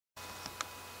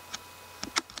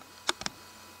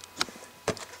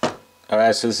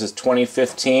Alright, so this is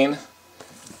 2015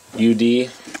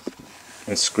 UD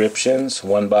Inscriptions,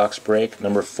 one box break,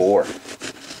 number 4.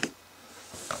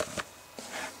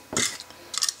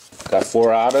 Got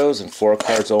 4 autos and 4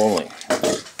 cards only.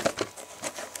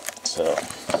 So,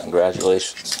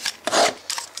 congratulations.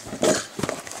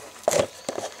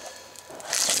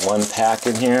 One pack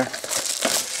in here. A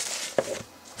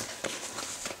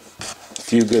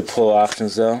few good pull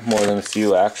options though, more than a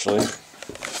few actually.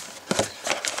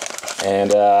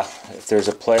 And if there's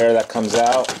a player that comes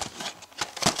out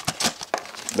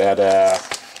that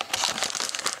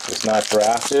was not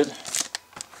drafted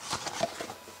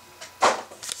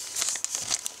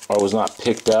or was not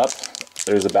picked up,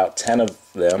 there's about 10 of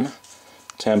them,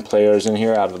 10 players in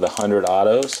here out of the 100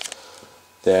 autos,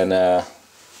 then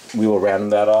we will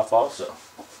random that off also.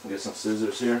 Get some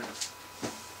scissors here.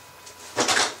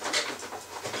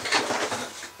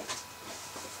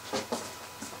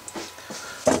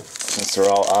 Since they're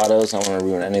all autos, I don't want to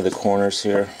ruin any of the corners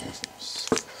here.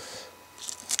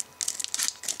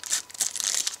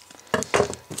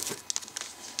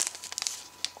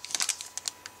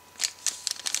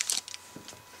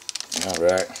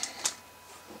 Alright.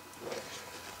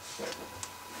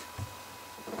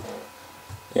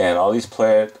 Yeah, and all these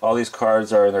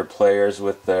cards are in their players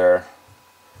with their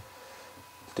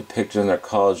depicted in their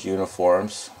college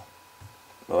uniforms.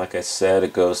 But like I said,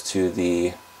 it goes to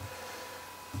the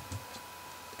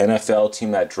NFL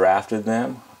team that drafted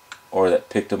them or that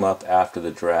picked them up after the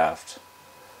draft.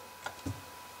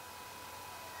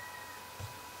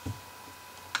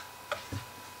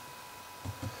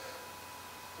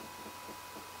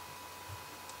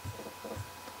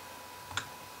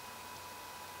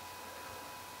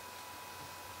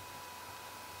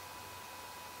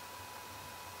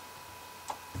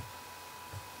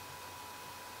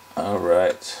 All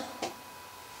right.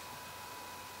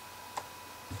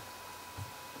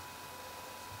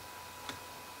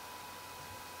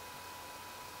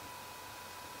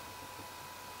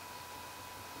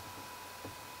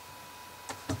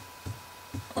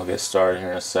 I'll get started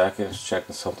here in a second. Just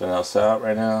checking something else out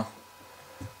right now.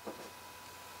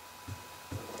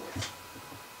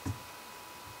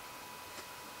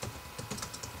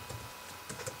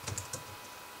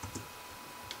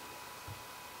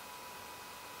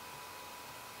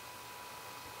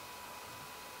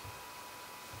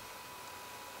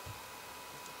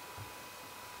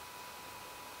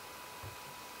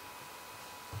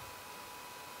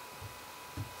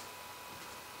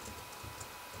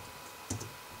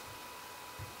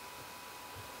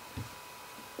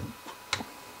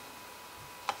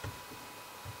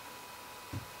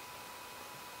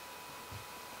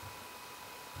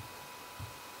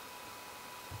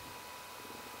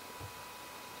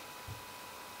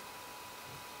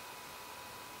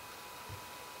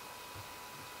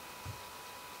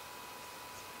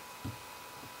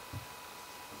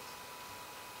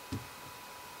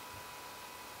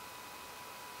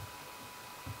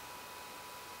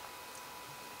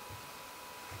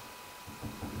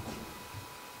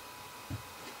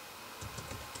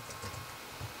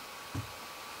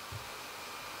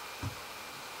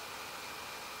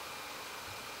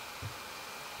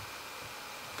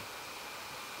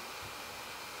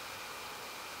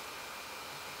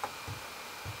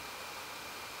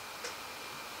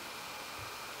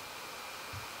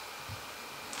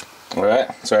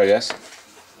 Alright, sorry guys.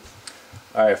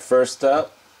 Alright, first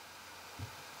up,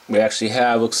 we actually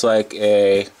have, looks like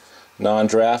a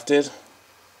non-drafted.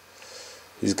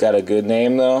 He's got a good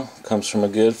name though, comes from a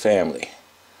good family.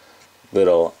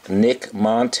 Little Nick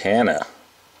Montana.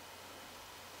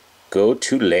 Go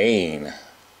Tulane.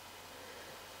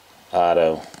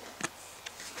 Auto.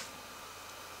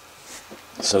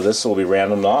 So this will be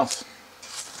randomed off.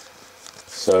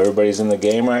 So everybody's in the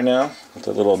game right now with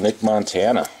the little Nick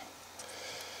Montana.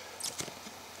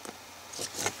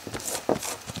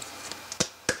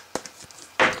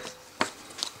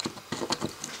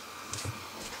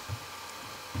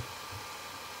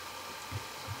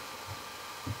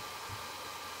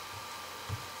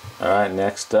 Alright,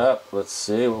 next up, let's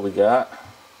see what we got.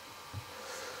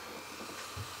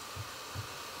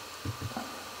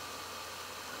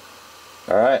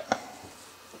 Alright.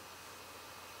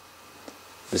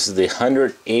 This is the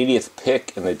 180th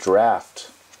pick in the draft.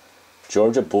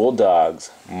 Georgia Bulldogs,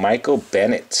 Michael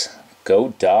Bennett.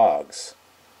 Go Dogs.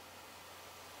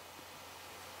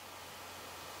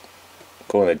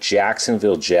 Going to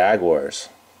Jacksonville Jaguars.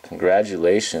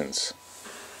 Congratulations.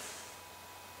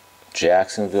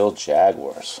 Jacksonville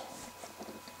Jaguars.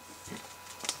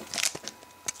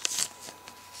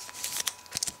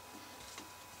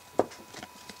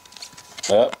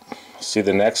 Yep, see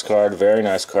the next card. Very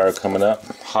nice card coming up.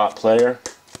 Hot player.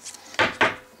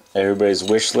 Everybody's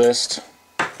wish list.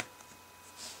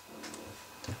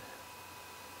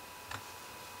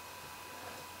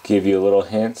 Give you a little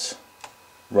hint.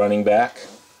 Running back.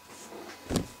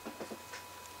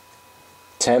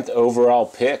 10th overall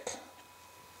pick.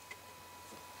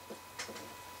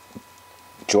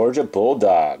 Georgia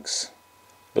Bulldogs.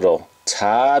 Little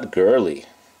Todd Gurley.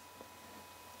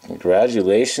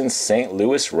 Congratulations, St.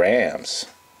 Louis Rams.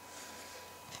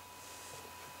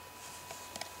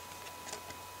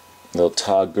 Little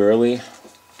Todd Gurley.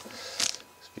 He's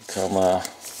become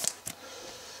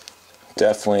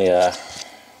definitely a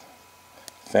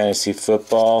fantasy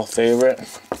football favorite.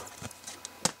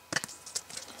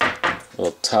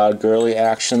 Little Todd Gurley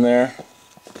action there.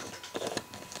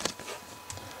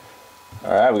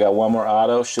 Alright, we got one more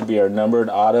auto. Should be our numbered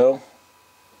auto.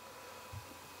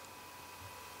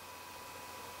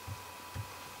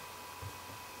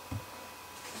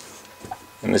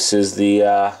 And this is the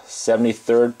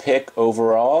 73rd pick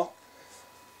overall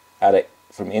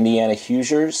from Indiana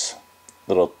Hoosiers.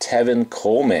 Little Tevin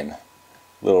Coleman.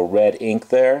 Little red ink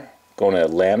there. Going to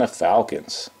Atlanta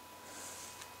Falcons.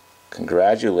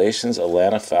 Congratulations,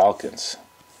 Atlanta Falcons.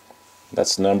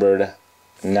 That's numbered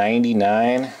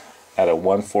 99 out of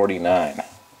 149.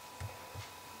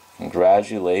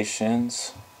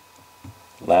 Congratulations,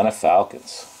 Atlanta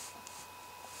Falcons.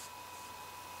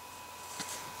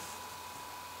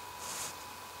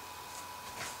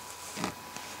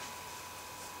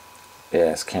 Yeah,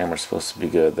 this camera's supposed to be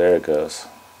good. There it goes.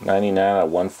 99 out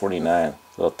of 149.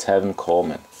 Little Tevin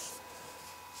Coleman.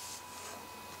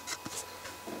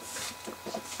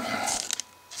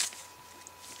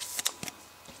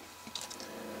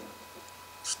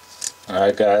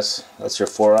 Alright guys, that's your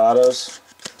 4 autos.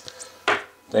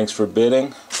 Thanks for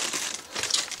bidding.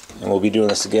 And we'll be doing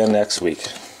this again next week.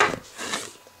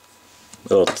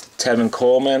 Little Tevin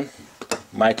Coleman,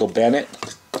 Michael Bennett,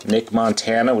 Nick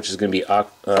Montana, which is going to be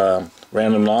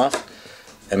random off,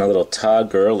 and a little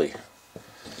Todd Gurley.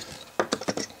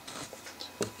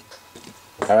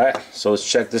 Alright, so let's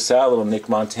check this out. Little Nick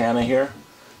Montana here.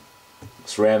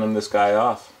 Let's random this guy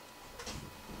off.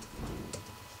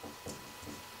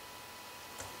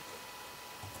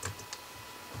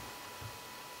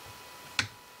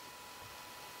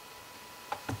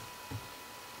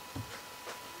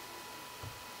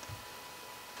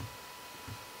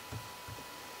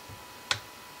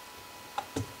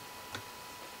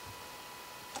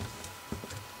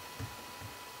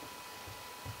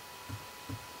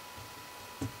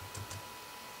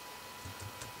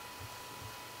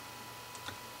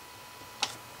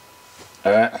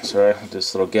 Alright, sorry,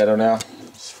 this little ghetto now.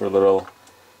 It's for little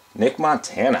Nick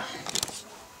Montana.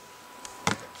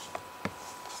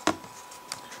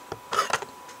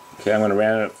 Okay, I'm going to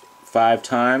random it 5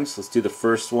 times. Let's do the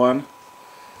first one.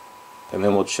 And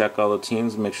then we'll check all the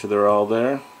teams and make sure they're all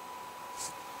there.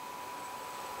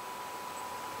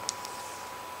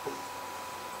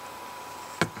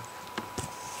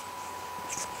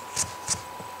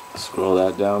 Scroll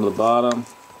that down to the bottom.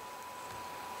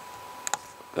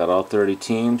 Got all 30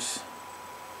 teams,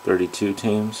 32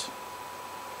 teams.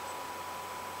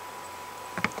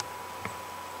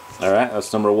 Alright,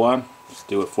 that's number 1. Let's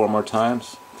do it 4 more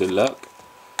times. Good luck.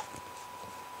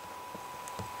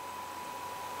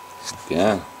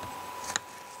 Again.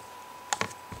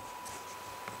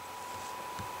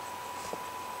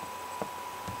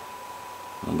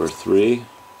 Number 3.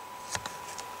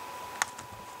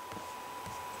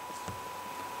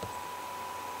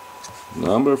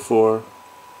 Number 4.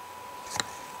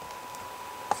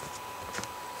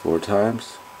 4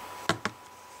 times.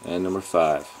 And number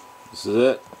 5. This is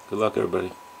it. Good luck,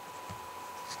 everybody.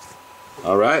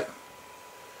 Alright.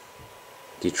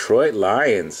 Detroit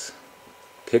Lions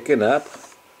picking up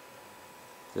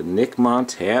the Nick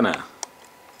Montana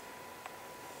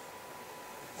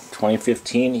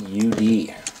 2015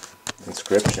 UD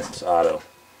Inscriptions auto.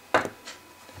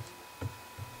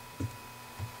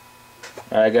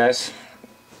 Alright guys,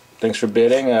 thanks for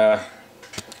bidding.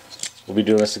 We'll be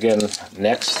doing this again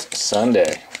next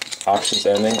Sunday. Auctions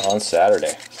ending on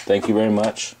Saturday. Thank you very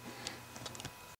much.